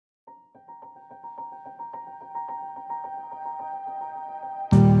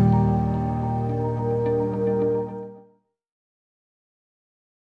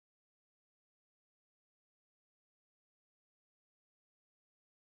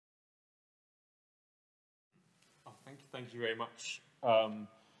Thank you very much for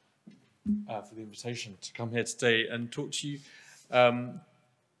the invitation to come here today and talk to you.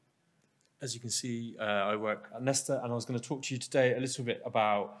 As you can see, I work at Nesta, and I was going to talk to you today a little bit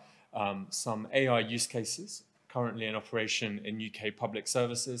about some AI use cases currently in operation in UK public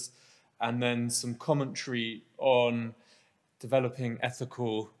services, and then some commentary on developing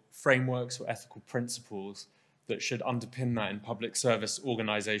ethical frameworks or ethical principles that should underpin that in public service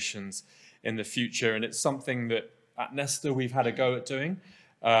organisations in the future. And it's something that at Nesta we've had a go at doing,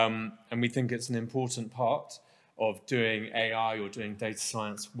 and we think it's an important part of doing AI or doing data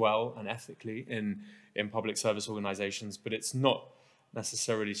science well and ethically in public service organisations, but it's not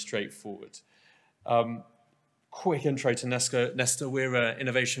necessarily straightforward. Quick intro to Nesta. We're an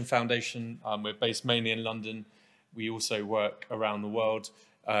innovation foundation. We're based mainly in London. We also work around the world.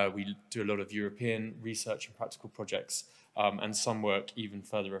 We do a lot of European research and practical projects, and some work even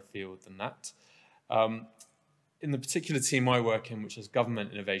further afield than that. In the particular team I work in, which is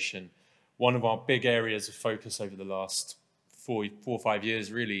government innovation, one of our big areas of focus over the last four or 5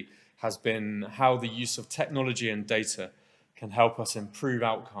 years really has been how the use of technology and data can help us improve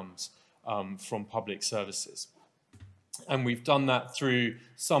outcomes from public services. And we've done that through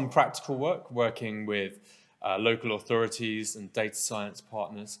some practical work, working with local authorities and data science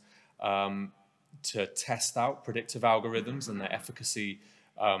partners to test out predictive algorithms and their efficacy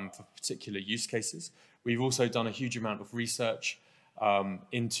for particular use cases. We've also done a huge amount of research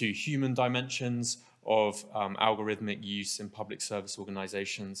into human dimensions of algorithmic use in public service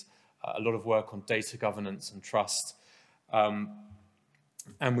organizations, a lot of work on data governance and trust.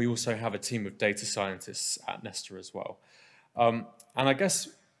 And we also have a team of data scientists at Nesta as well. And I guess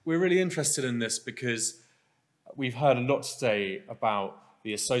we're really interested in this because we've heard a lot today about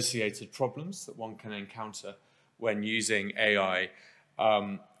the associated problems that one can encounter when using AI.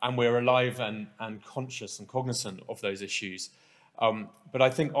 And we're alive and conscious and cognizant of those issues. But I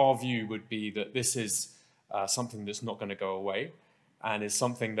think our view would be that this is something that's not going to go away, and is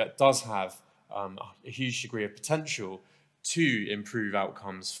something that does have a huge degree of potential to improve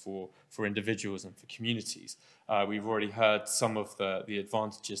outcomes for individuals and for communities. We've already heard some of the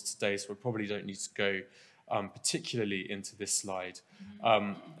advantages today, so we probably don't need to go particularly into this slide,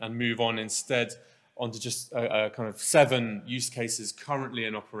 and move on instead onto just a kind of 7 use cases currently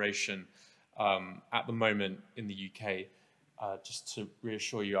in operation at the moment in the UK. Just to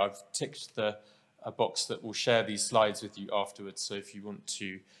reassure you, I've ticked a box that will share these slides with you afterwards, so if you want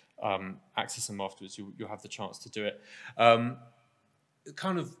to access them afterwards, you'll have the chance to do it. I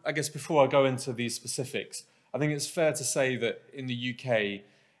guess before I go into these specifics, I think it's fair to say that in the UK,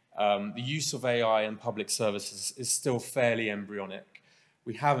 the use of AI in public services is still fairly embryonic.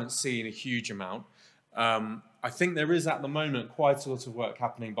 We haven't seen a huge amount. I think there is at the moment quite a lot of work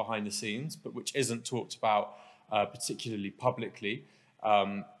happening behind the scenes, but which isn't talked about particularly publicly.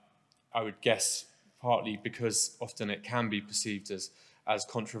 I would guess partly because often it can be perceived as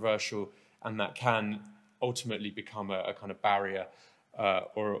controversial, and that can ultimately become a kind of barrier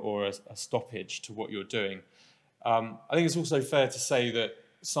or a stoppage to what you're doing. I think it's also fair to say that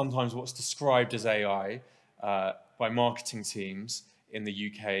sometimes what's described as AI by marketing teams in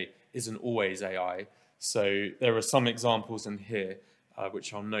the UK isn't always AI. So there are some examples in here,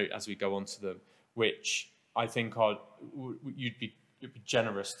 which I'll note as we go on to them, which I think you'd be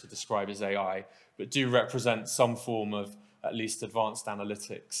generous to describe as AI, but do represent some form of at least advanced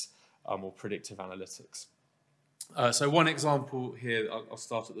analytics or predictive analytics. So one example here, I'll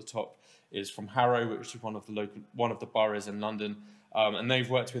start at the top, is from Harrow, which is one of the boroughs in London, and they've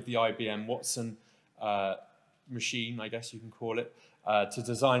worked with the IBM Watson machine, I guess you can call it, to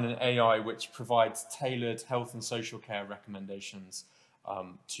design an AI which provides tailored health and social care recommendations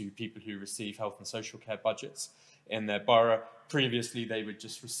to people who receive health and social care budgets in their borough. Previously, they would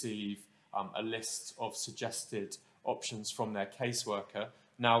just receive a list of suggested options from their caseworker.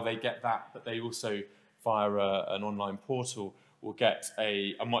 Now they get that, but they also, via an online portal, will get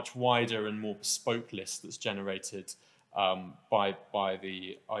a much wider and more bespoke list that's generated by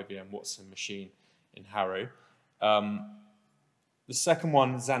the IBM Watson machine in Harrow. The second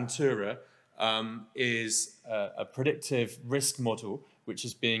one, Xantura, is a predictive risk model which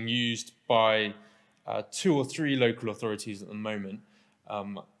is being used by 2 or 3 local authorities at the moment.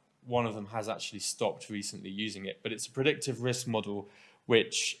 One of them has actually stopped recently using it, but it's a predictive risk model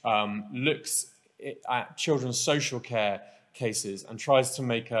which looks at children's social care cases and tries to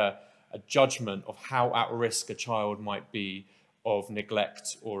make a judgment of how at risk a child might be of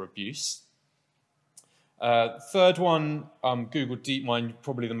neglect or abuse. Third one, Google DeepMind,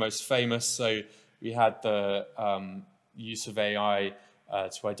 probably the most famous. So we had the use of AI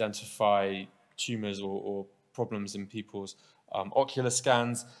to identify tumours or problems in people's ocular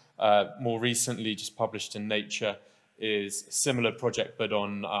scans. More recently, just published in Nature, is a similar project, but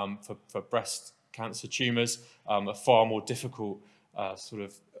on for breast cancer tumours, a far more difficult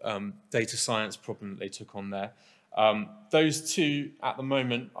data science problem that they took on there. Those two at the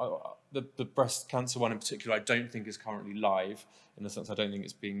moment, the breast cancer one in particular, I don't think is currently live, in the sense I don't think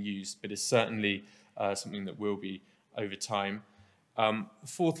it's being used, but it's certainly something that will be over time. The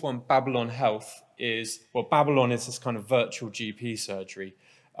fourth one, Babylon Health, Babylon is this kind of virtual GP surgery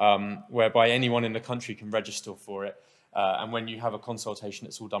whereby anyone in the country can register for it. And when you have a consultation,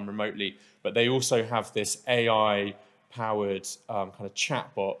 it's all done remotely. But they also have this AI-powered kind of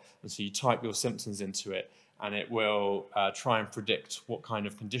chatbot. And so you type your symptoms into it, and it will try and predict what kind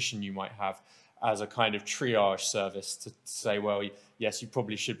of condition you might have as a kind of triage service to say, well, yes, you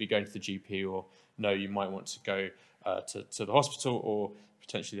probably should be going to the GP, or no, you might want to go to the hospital, or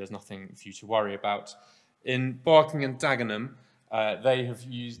potentially there's nothing for you to worry about. In Barking and Dagenham,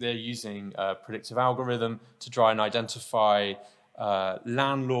 they're using a predictive algorithm to try and identify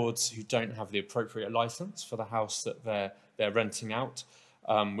landlords who don't have the appropriate license for the house that they're renting out,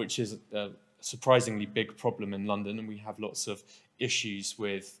 which is a surprisingly big problem in London, and we have lots of issues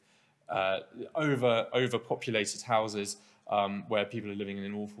with overpopulated houses where people are living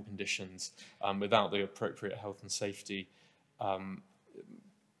in awful conditions without the appropriate health and safety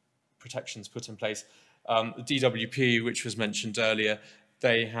protections put in place. The DWP, which was mentioned earlier,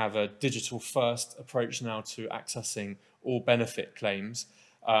 they have a digital-first approach now to accessing all benefit claims.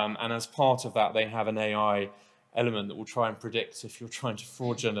 And as part of that, they have an AI element that will try and predict if you're trying to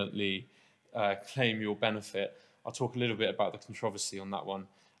fraudulently claim your benefit. I'll talk a little bit about the controversy on that one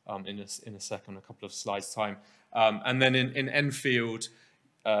in a second, a couple of slides' time. And then in Enfield,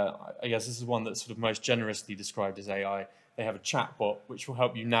 I guess this is one that's sort of most generously described as AI. They have a chatbot which will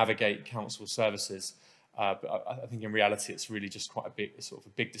help you navigate council services. But I think in reality, it's really just quite a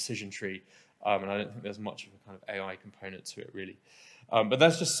big decision tree. And I don't think there's much of a kind of AI component to it, really. But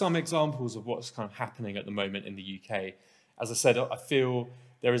that's just some examples of what's kind of happening at the moment in the UK. As I said, I feel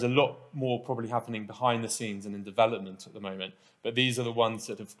there is a lot more probably happening behind the scenes and in development at the moment. But these are the ones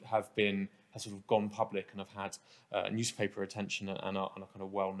that have sort of gone public and have had newspaper attention and are kind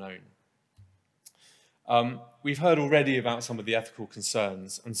of well known. We've heard already about some of the ethical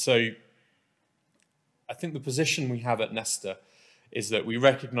concerns. And so I think the position we have at Nesta is that we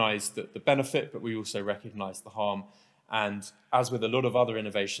recognise the benefit, but we also recognise the harm. And as with a lot of other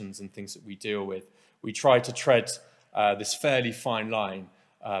innovations and things that we deal with, we try to tread this fairly fine line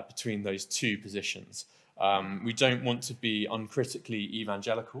between those two positions. We don't want to be uncritically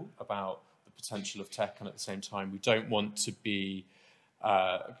evangelical about the potential of tech, and at the same time, we don't want to be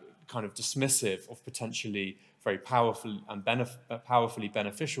kind of dismissive of potentially very powerful and powerfully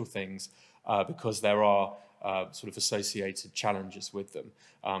beneficial things because there are sort of associated challenges with them.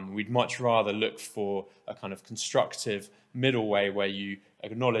 We'd much rather look for a kind of constructive middle way where you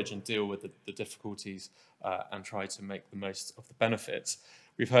acknowledge and deal with the difficulties and try to make the most of the benefits.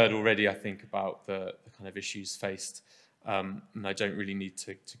 We've heard already, I think, about the kind of issues faced, and I don't really need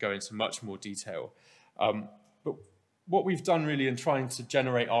to go into much more detail. But what we've done really in trying to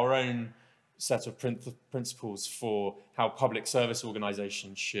generate our own set of principles for how public service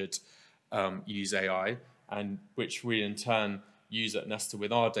organisations should use AI, and which we in turn use at Nesta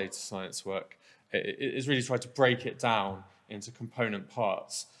with our data science work, is really try to break it down into component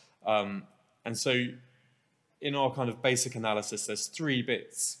parts. And so in our kind of basic analysis, there's three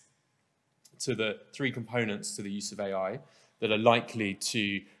components to the use of AI that are likely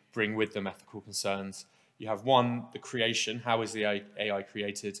to bring with them ethical concerns. You have one, the creation, how is the AI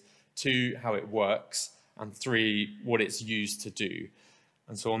created? Two, how it works, and three, what it's used to do.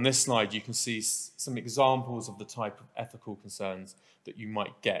 And so on this slide, you can see some examples of the type of ethical concerns that you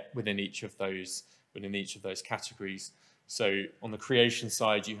might get within each of those categories. So on the creation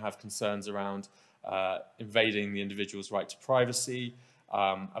side, you have concerns around invading the individual's right to privacy,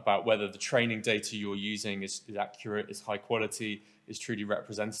 about whether the training data you're using is accurate, is high quality, is truly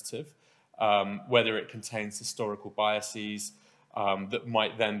representative, whether it contains historical biases that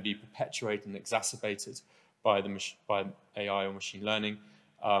might then be perpetuated and exacerbated by AI or machine learning.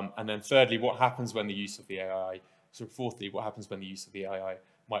 And then thirdly, what happens when the use of the AI, fourthly, what happens when the use of the AI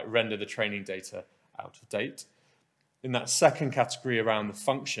might render the training data out of date. In that second category around the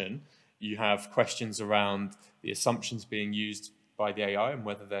function, you have questions around the assumptions being used by the AI and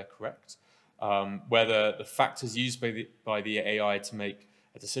whether they're correct, whether the factors used by the AI to make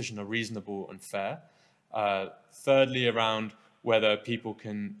a decision are reasonable and fair. Thirdly, around whether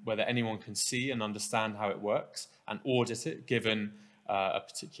anyone can see and understand how it works and audit it, given a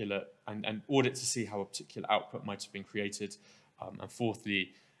particular, and audit to see how a particular output might have been created. And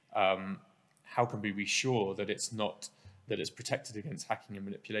fourthly, how can we be sure that it's protected against hacking and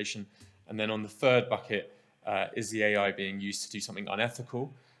manipulation? And then on the third bucket, is the AI being used to do something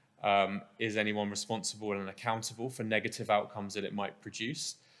unethical? Is anyone responsible and accountable for negative outcomes that it might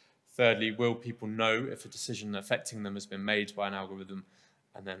produce? Thirdly, will people know if a decision affecting them has been made by an algorithm?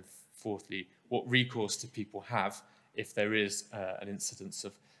 And then fourthly, what recourse do people have if there is an incidence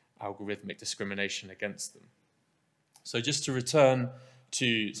of algorithmic discrimination against them? So just to return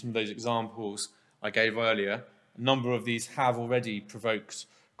to some of those examples I gave earlier, a number of these have already provoked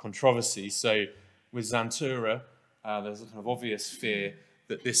controversy. So with Xantura, there's a kind of obvious fear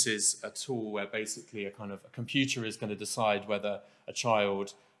that this is a tool where basically a computer is going to decide whether a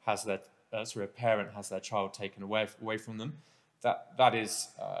child has their, a parent has their child taken away from them. That is,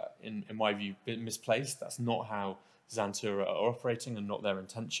 in my view, misplaced. That's not how Xantura are operating and not their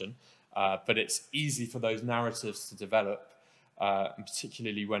intention. But it's easy for those narratives to develop, and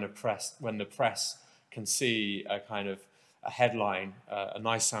particularly when the press can see a headline, a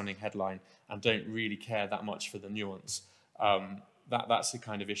nice sounding headline, and don't really care that much for the nuance. That's the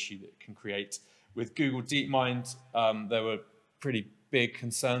kind of issue that can create. With Google DeepMind, there were pretty big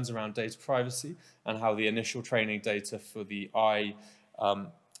concerns around data privacy and how the initial training data for the eye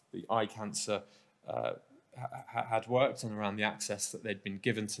cancer had worked, and around the access that they'd been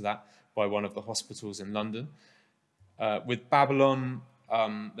given to that by one of the hospitals in London. With Babylon,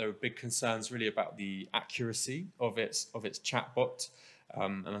 there were big concerns really about the accuracy of its chatbot,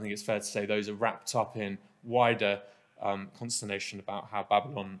 and I think it's fair to say those are wrapped up in wider consternation about how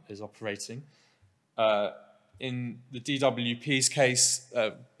Babylon is operating. In the DWP's case,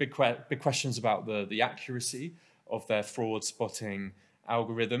 big questions about the accuracy of their fraud spotting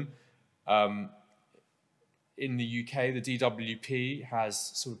algorithm. In the UK, the DWP has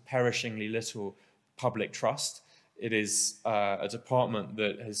sort of perishingly little public trust. It is a department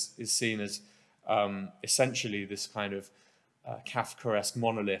that is seen as essentially this kind of Kafkaesque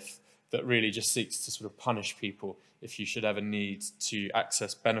monolith that really just seeks to sort of punish people if you should ever need to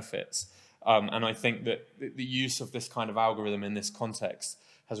access benefits. And I think that the use of this kind of algorithm in this context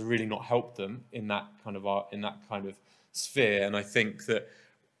has really not helped them in that kind of sphere. And I think that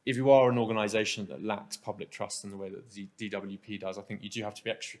if you are an organisation that lacks public trust in the way that the DWP does, I think you do have to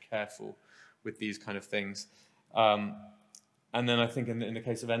be extra careful with these kind of things. And then I think in the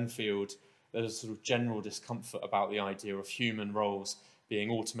case of Enfield, there's a sort of general discomfort about the idea of human roles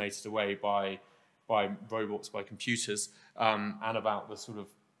being automated away by robots, by computers, and about the sort of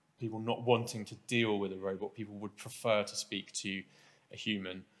people not wanting to deal with a robot. People would prefer to speak to a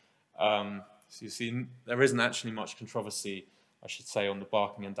human. So you see, there isn't actually much controversy, I should say, on the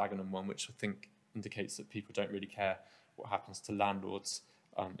Barking and Dagenham one, which I think indicates that people don't really care what happens to landlords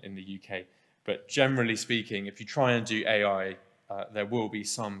in the UK. But generally speaking, if you try and do AI, there will be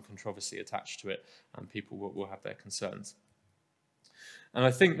some controversy attached to it, and people will have their concerns. And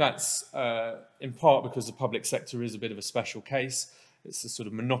I think that's in part because the public sector is a bit of a special case. It's a sort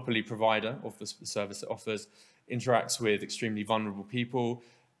of monopoly provider of the service it offers, interacts with extremely vulnerable people,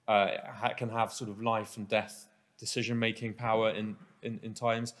 can have sort of life and death decision-making power in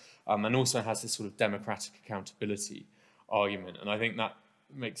times, and also has this sort of democratic accountability argument. And I think that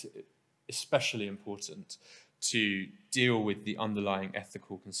makes it especially important to deal with the underlying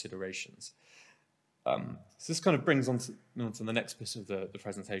ethical considerations. So this kind of brings on to the next bit of the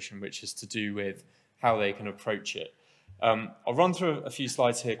presentation, which is to do with how they can approach it. I'll run through a few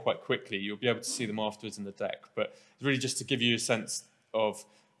slides here quite quickly. You'll be able to see them afterwards in the deck, but it's really just to give you a sense of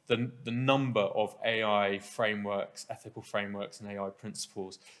the number of AI frameworks, ethical frameworks and AI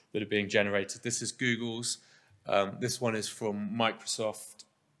principles that are being generated. This is Google's. This one is from Microsoft.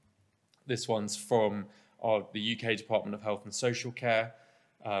 This one's from the UK Department of Health and Social Care,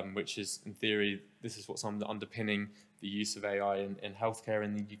 which is, in theory, this is what's underpinning the use of AI in healthcare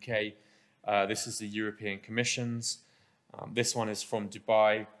in the UK. This is the European Commission's. This one is from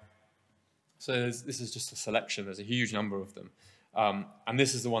Dubai. So this is just a selection. There's a huge number of them. And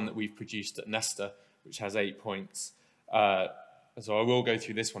this is the one that we've produced at Nesta, which has 8 points. So I will go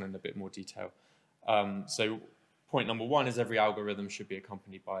through this one in a bit more detail. So point number 1 is every algorithm should be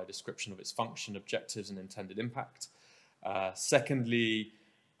accompanied by a description of its function, objectives, and intended impact. Secondly,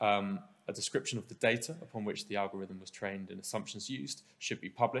 a description of the data upon which the algorithm was trained and assumptions used should be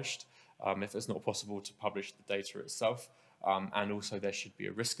published, if it's not possible to publish the data itself. And also there should be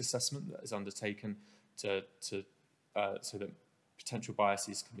a risk assessment that is undertaken so that potential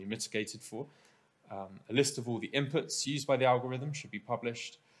biases can be mitigated for. A list of all the inputs used by the algorithm should be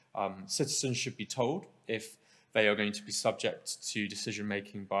published. Citizens should be told if they are going to be subject to decision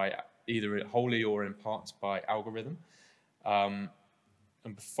making by either wholly or in part by algorithm. Number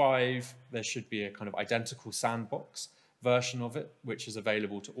 5, there should be a kind of identical sandbox version of it, which is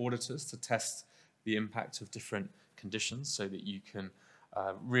available to auditors to test the impact of different conditions so that you can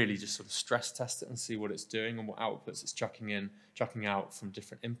really just sort of stress test it and see what it's doing and what outputs it's chucking out from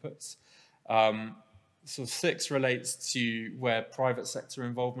different inputs. So 6 relates to where private sector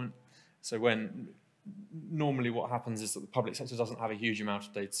involvement. So when normally what happens is that the public sector doesn't have a huge amount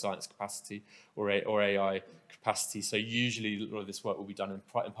of data science capacity or AI capacity. So usually a lot of this work will be done in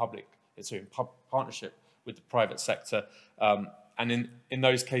partnership with the private sector. And in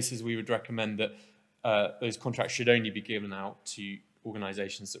those cases, we would recommend that those contracts should only be given out to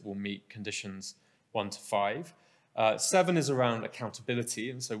organizations that will meet conditions 1 to 5. 7 is around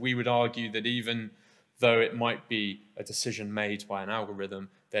accountability. And so we would argue that even though it might be a decision made by an algorithm,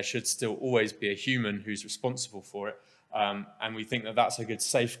 there should still always be a human who's responsible for it. And we think that that's a good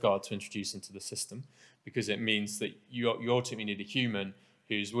safeguard to introduce into the system, because it means that you ultimately need a human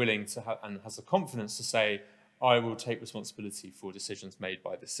who's willing to have and has the confidence to say, I will take responsibility for decisions made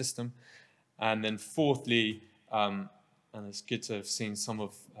by the system. And then fourthly, and it's good to have seen some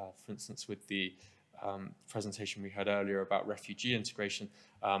of, for instance, with the presentation we had earlier about refugee integration,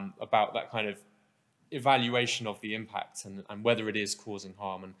 about that kind of evaluation of the impact and whether it is causing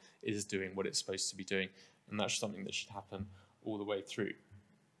harm and is doing what it's supposed to be doing. And that's something that should happen all the way through.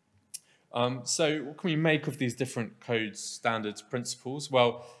 So what can we make of these different codes, standards, principles?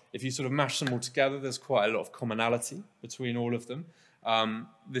 Well, if you sort of mash them all together, there's quite a lot of commonality between all of them.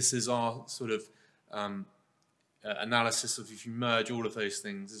 This is our sort of analysis of, if you merge all of those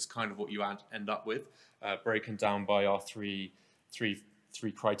things, is kind of what you end up with, broken down by our three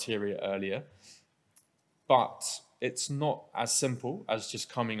criteria earlier. But it's not as simple as just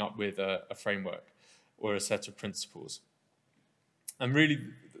coming up with a framework or a set of principles. And really,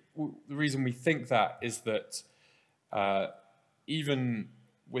 the reason we think that is that even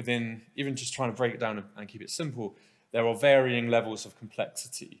just trying to break it down and keep it simple, there are varying levels of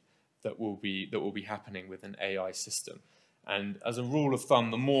complexity that will be happening with an AI system. And as a rule of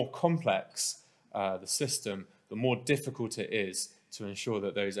thumb, the more complex the system, the more difficult it is to ensure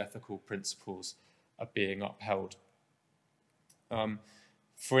that those ethical principles are being upheld.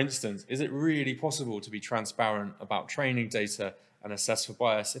 For instance, is it really possible to be transparent about training data and assess for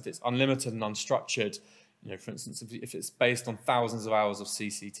bias if it's unlimited and unstructured? You know, for instance, if it's based on thousands of hours of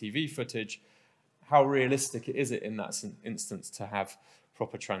CCTV footage, how realistic is it in that instance to have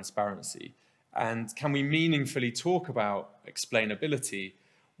proper transparency? And can we meaningfully talk about explainability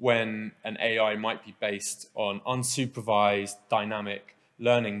when an AI might be based on unsupervised dynamic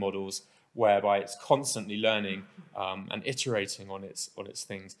learning models, whereby it's constantly learning and iterating on its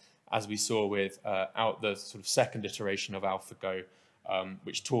things, as we saw with the sort of second iteration of AlphaGo,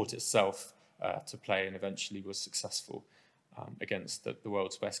 which taught itself to play and eventually was successful against the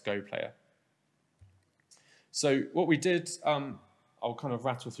world's best Go player. So what we did, I'll kind of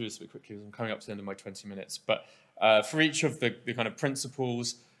rattle through this a bit quickly because I'm coming up to the end of my 20 minutes, but for each of the kind of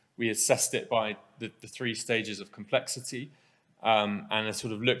principles, we assessed it by the 3 stages of complexity, and I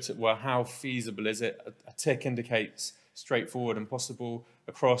sort of looked at, well, how feasible is it? A tick indicates straightforward and possible,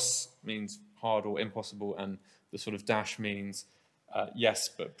 a cross means hard or impossible, and the sort of dash means yes,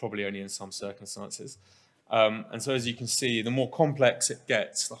 but probably only in some circumstances. And so as you can see, the more complex it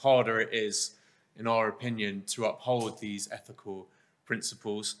gets, the harder it is, in our opinion, to uphold these ethical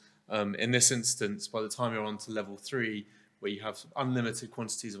principles. In this instance, by the time you're on to level 3, where you have unlimited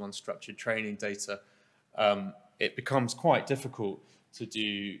quantities of unstructured training data, it becomes quite difficult to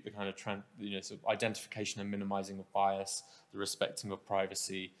do the kind of sort of identification and minimizing of bias, the respecting of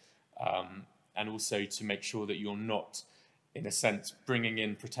privacy, and also to make sure that you're not, in a sense, bringing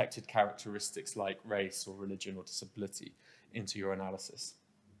in protected characteristics like race or religion or disability into your analysis.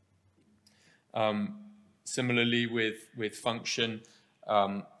 Similarly with function,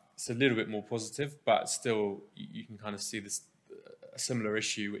 it's a little bit more positive, but still you can kind of see this a similar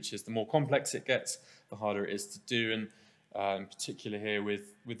issue, which is the more complex it gets, the harder it is to do. And in particular here with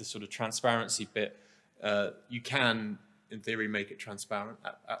the sort of transparency bit, you can, in theory, make it transparent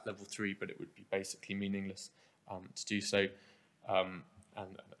at level 3, but it would be basically meaningless to do so. And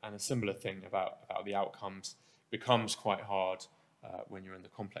a similar thing about the outcomes becomes quite hard when you're in the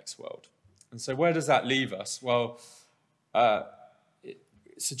complex world. And so where does that leave us? Well, it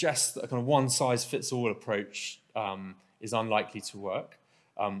suggests that a kind of one-size-fits-all approach is unlikely to work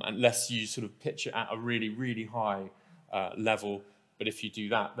unless you sort of pitch it at a really, really high level. But if you do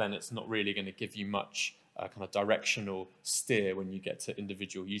that, then it's not really going to give you much kind of directional steer when you get to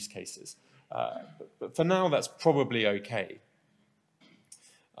individual use cases. But for now, that's probably okay.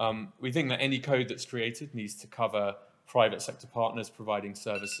 We think that any code that's created needs to cover private sector partners providing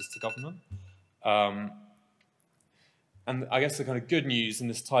services to government. And I guess the kind of good news, and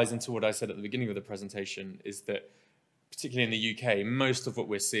this ties into what I said at the beginning of the presentation, is that particularly in the UK, most of what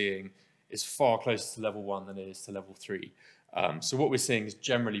we're seeing is far closer to level 1 than it is to level 3. So what we're seeing is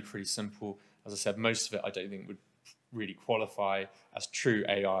generally pretty simple. As I said, most of it I don't think would really qualify as true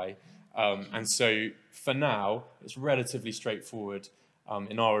AI. And so for now, it's relatively straightforward,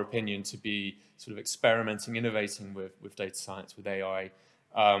 in our opinion, to be sort of experimenting, innovating with data science, with AI,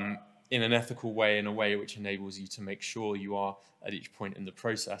 in an ethical way, in a way which enables you to make sure you are at each point in the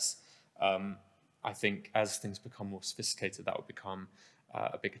process. I think as things become more sophisticated, that will become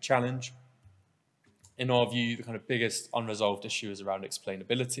a bigger challenge. In our view, the kind of biggest unresolved issue is around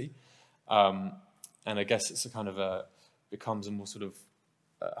explainability. And I guess it's a kind of becomes a more sort of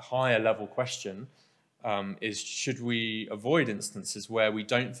higher level question, is should we avoid instances where we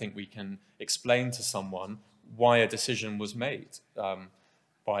don't think we can explain to someone why a decision was made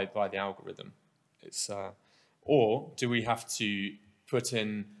by the algorithm? Or do we have to put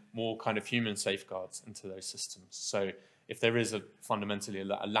in more kind of human safeguards into those systems? So if there is fundamentally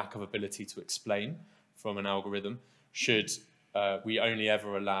a lack of ability to explain from an algorithm, should we only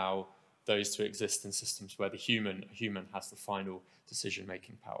ever allow those to exist in systems where the human has the final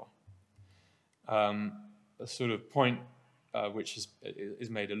decision-making power? A sort of point which is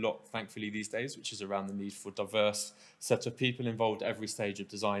made a lot, thankfully, these days, which is around the need for diverse set of people involved at every stage of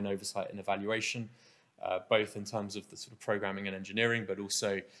design, oversight, and evaluation, both in terms of the sort of programming and engineering, but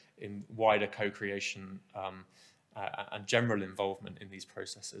also in wider co-creation and general involvement in these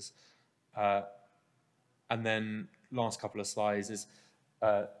processes. And then last couple of slides is,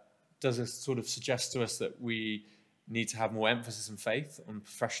 does this sort of suggest to us that we need to have more emphasis and faith on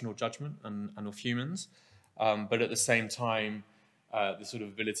professional judgment and of humans, but at the same time, the sort of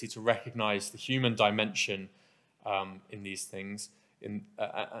ability to recognize the human dimension in these things. And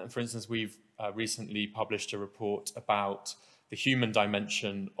for instance, we've recently published a report about the human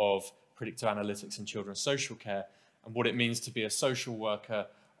dimension of predictive analytics in children's social care and what it means to be a social worker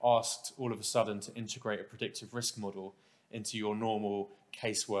asked all of a sudden to integrate a predictive risk model into your normal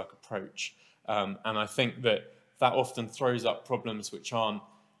casework approach. And I think that often throws up problems which aren't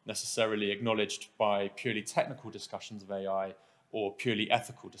necessarily acknowledged by purely technical discussions of AI or purely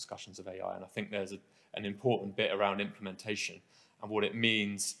ethical discussions of AI. And I think there's an important bit around implementation and what it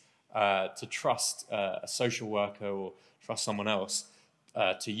means to trust a social worker or trust someone else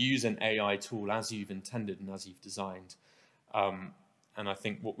to use an AI tool as you've intended and as you've designed. And I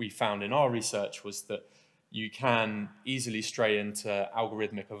think what we found in our research was that you can easily stray into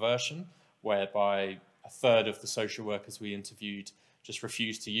algorithmic aversion, whereby a third of the social workers we interviewed just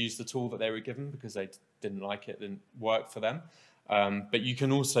refused to use the tool that they were given because they didn't like it, didn't work for them. But you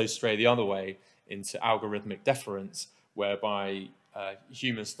can also stray the other way into algorithmic deference, whereby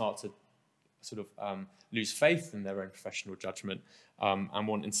humans start to sort of lose faith in their own professional judgment and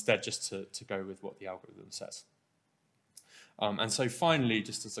want instead just to go with what the algorithm says. And so finally,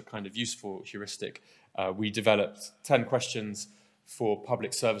 just as a kind of useful heuristic, we developed 10 questions for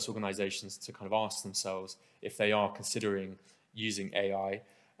public service organizations to kind of ask themselves if they are considering using AI.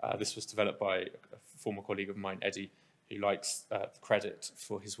 This was developed by a former colleague of mine, Eddie, who likes the credit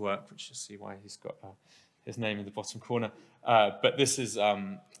for his work, which you'll see why he's got his name in the bottom corner. But this is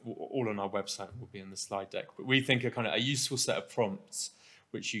all on our website, will be in the slide deck. But we think a useful set of prompts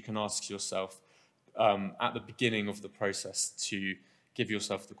which you can ask yourself at the beginning of the process to give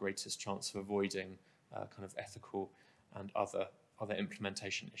yourself the greatest chance of avoiding kind of ethical and other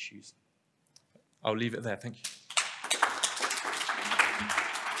implementation issues. I'll leave it there. Thank you.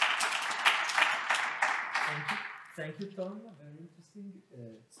 Thank you, Tom. Very interesting.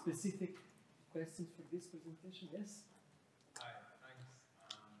 Specific questions for this presentation? Yes? Hi, thanks.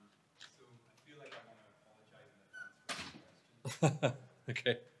 So I feel like I want to apologize in advance for the question.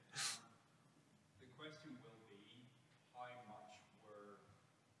 Okay. The question will be, how much were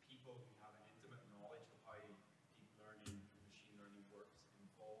people who have an intimate knowledge of how deep learning and machine learning works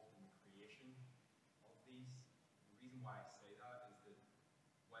involved in the creation of these? The reason why I say that is that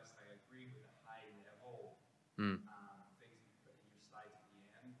whilst I agree with the high level things you put in your slides at the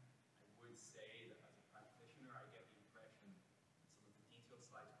end, I would say that as a practitioner, I get the impression that some of the detailed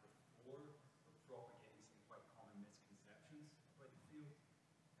slides before were propagating some quite common misconceptions about the field,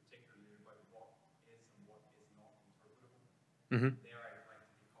 particularly about what is and what is not interpretable. There I'd like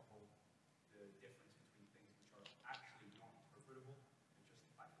to decouple the difference between things which are actually not interpretable and just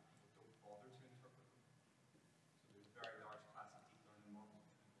the fact that people don't bother to interpret them. So there's a very large class of deep learning models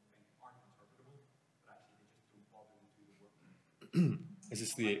that people think aren't interpretable. Is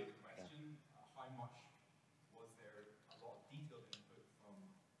this the... question, how much was there a lot of detailed input from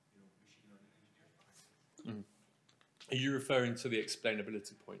machine learning engineers behind it? Are you referring to the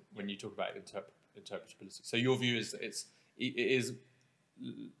explainability point when you talk about interpretability? So your view is that it is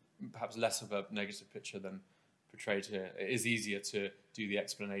perhaps less of a negative picture than portrayed here. It is easier to do the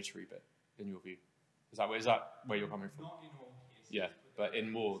explanatory bit, in your view. Is that where you're coming from? Not in all cases. Yeah, but in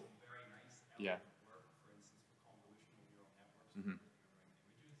more... Some very nice Yeah. work, for instance, for convolutional neural networks, Mhm. around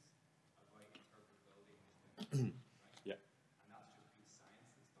images, about interpretability and Yeah. And that's just good science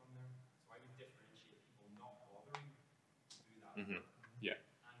that's done there. So I would differentiate people not bothering to do that Mhm. work Yeah.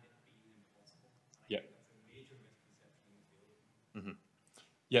 and it being impossible. And I Yeah. think that's a major misconception in the field.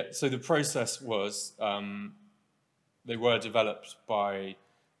 Yeah, so the process was, they were developed by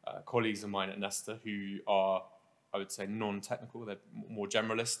colleagues of mine at Nesta who are, I would say, non-technical, they're more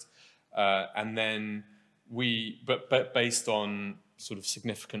generalist. And then but based on sort of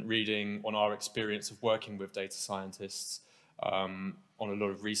significant reading, on our experience of working with data scientists, on a lot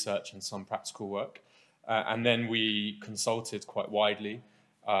of research and some practical work. And then we consulted quite widely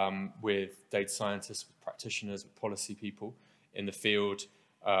with data scientists, with practitioners, with policy people in the field,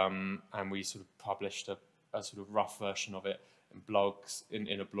 and we sort of published a sort of rough version of it in blogs,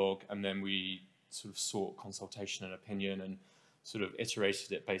 in a blog, and then we sort of sought consultation and opinion and sort of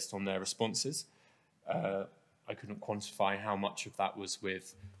iterated it based on their responses. I couldn't quantify how much of that was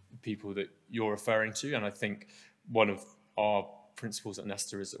with people that you're referring to, and I think one of our principles at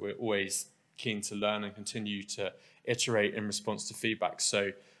Nesta is that we're always keen to learn and continue to iterate in response to feedback.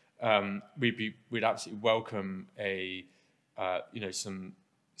 So we'd absolutely welcome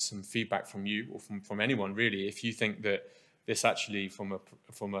some feedback from you or from anyone really, if you think that this actually from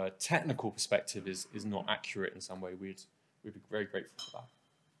a technical perspective is not accurate in some way. We'd be very grateful for that.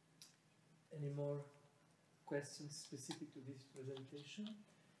 Any more questions specific to this presentation?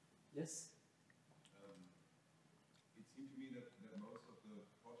 Yes? It seemed to me that most of the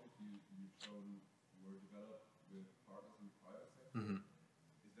projects you've shown were developed with partners in the private sector. Mm-hmm.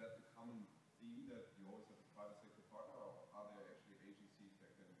 Is that the common theme, that you always have a private sector partner, or are there actually agencies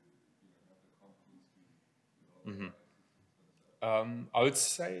that can have the competence to develop Mm-hmm. systems? I would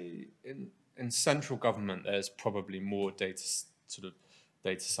say in central government there's probably more data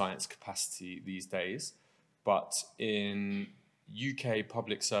science capacity these days, but in UK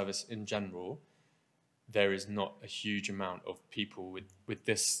public service in general, there is not a huge amount of people with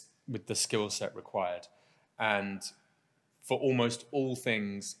the skill set required, and for almost all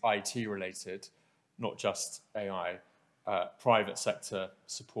things IT related, not just AI, private sector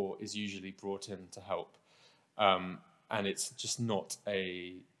support is usually brought in to help. And it's just not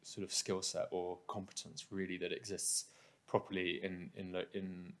a sort of skill set or competence really that exists properly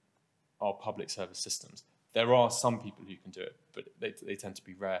in our public service systems. There are some people who can do it, but they tend to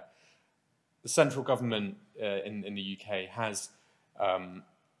be rare. The central government in the UK has,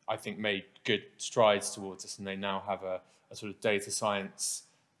 I think, made good strides towards this, and they now have a sort of data science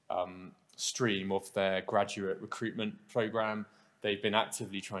stream of their graduate recruitment program. They've been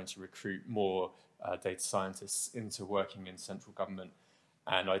actively trying to recruit more data scientists into working in central government.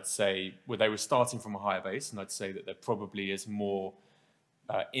 And I'd say, well, they were starting from a higher base, and I'd say that there probably is more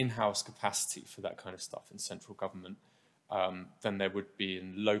in-house capacity for that kind of stuff in central government than there would be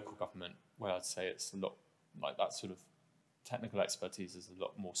in local government, where I'd say it's a lot, like that sort of technical expertise is a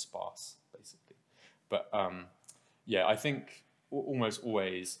lot more sparse, basically. But yeah, I think almost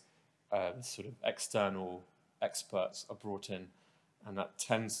always sort of external experts are brought in, and that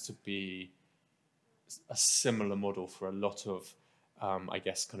tends to be a similar model for a lot of, I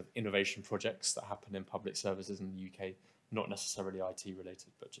guess, kind of innovation projects that happen in public services in the UK, not necessarily IT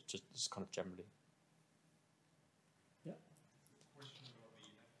related, but just kind of generally. Yeah. Question about the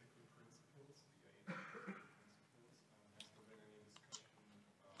ethical principles, the ethical principles. Has there been any discussion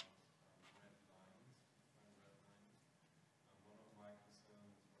about red lines, defined red lines? One of my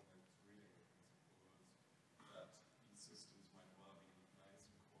concerns when I was reading the principle was that these systems might well be nice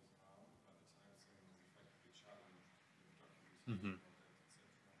and cause harm by the time someone is effectively challenged with documentation. Mm-hmm.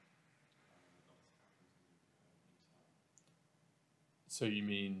 So you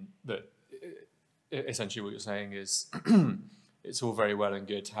mean that essentially what you're saying is it's all very well and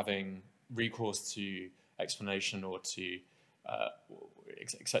good having recourse to explanation or to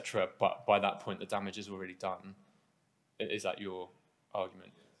etc., but by that point the damage is already done. Is that your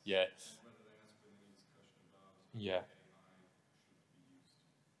argument? Yes. Yeah. And whether there has been any discussion about Yeah. AI should be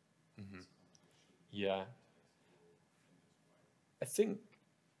used. Mm-hmm. Yeah. I think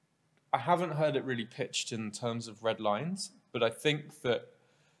I haven't heard it really pitched in terms of red lines, but I think that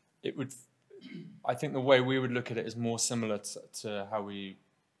it would, I think the way we would look at it is more similar to how we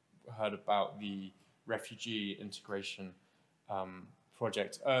heard about the refugee integration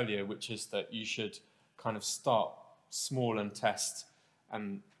project earlier, which is that you should kind of start small and test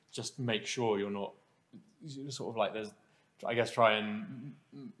and just make sure you're not sort of like I guess try and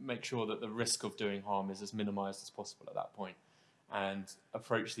make sure that the risk of doing harm is as minimized as possible at that point, and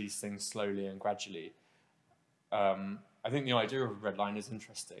approach these things slowly and gradually. I think the idea of a red line is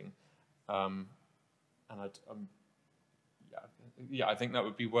interesting, and I think that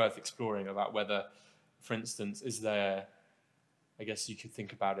would be worth exploring about whether, for instance, is there, I guess you could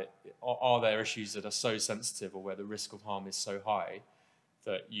think about it, are there issues that are so sensitive or where the risk of harm is so high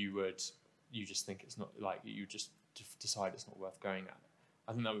that you just think it's not, like you just decide it's not worth going at?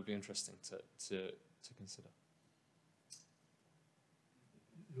 I think that would be interesting to consider.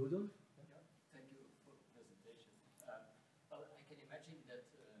 Ludolf? Thank you for the presentation. Well, I can imagine that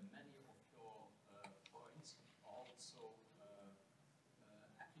many of your points are also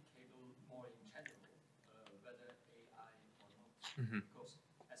applicable more in general, whether AI or not. Mm-hmm. Because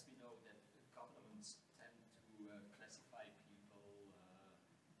as we know that governments tend to classify people,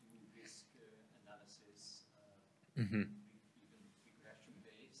 do risk analysis, Mm-hmm. even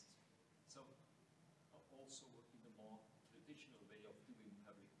regression-based. So also in the more traditional way of doing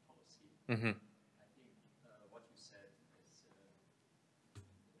public policy. Mm-hmm. I think what you said is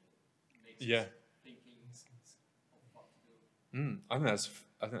makes Yeah. us thinking of what to do. I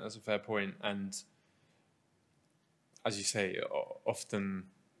think that's a fair point, and as you say, often,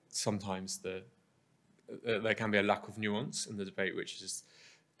 sometimes there can be a lack of nuance in the debate, which is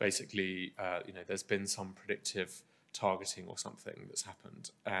basically, there's been some predictive targeting or something that's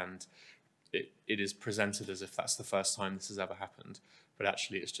happened, and it is presented as if that's the first time this has ever happened, but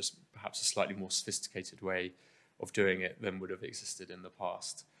actually it's just perhaps a slightly more sophisticated way of doing it than would have existed in the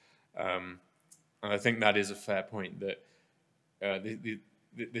past. And I think that is a fair point, that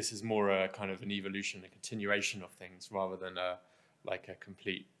this is more a kind of an evolution, a continuation of things, rather than a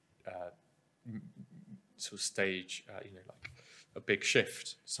complete sort of stage, like a big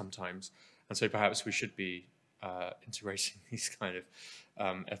shift sometimes. And so perhaps we should be integrating these kind of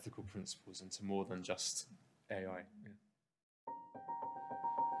ethical principles into more than just AI. Yeah.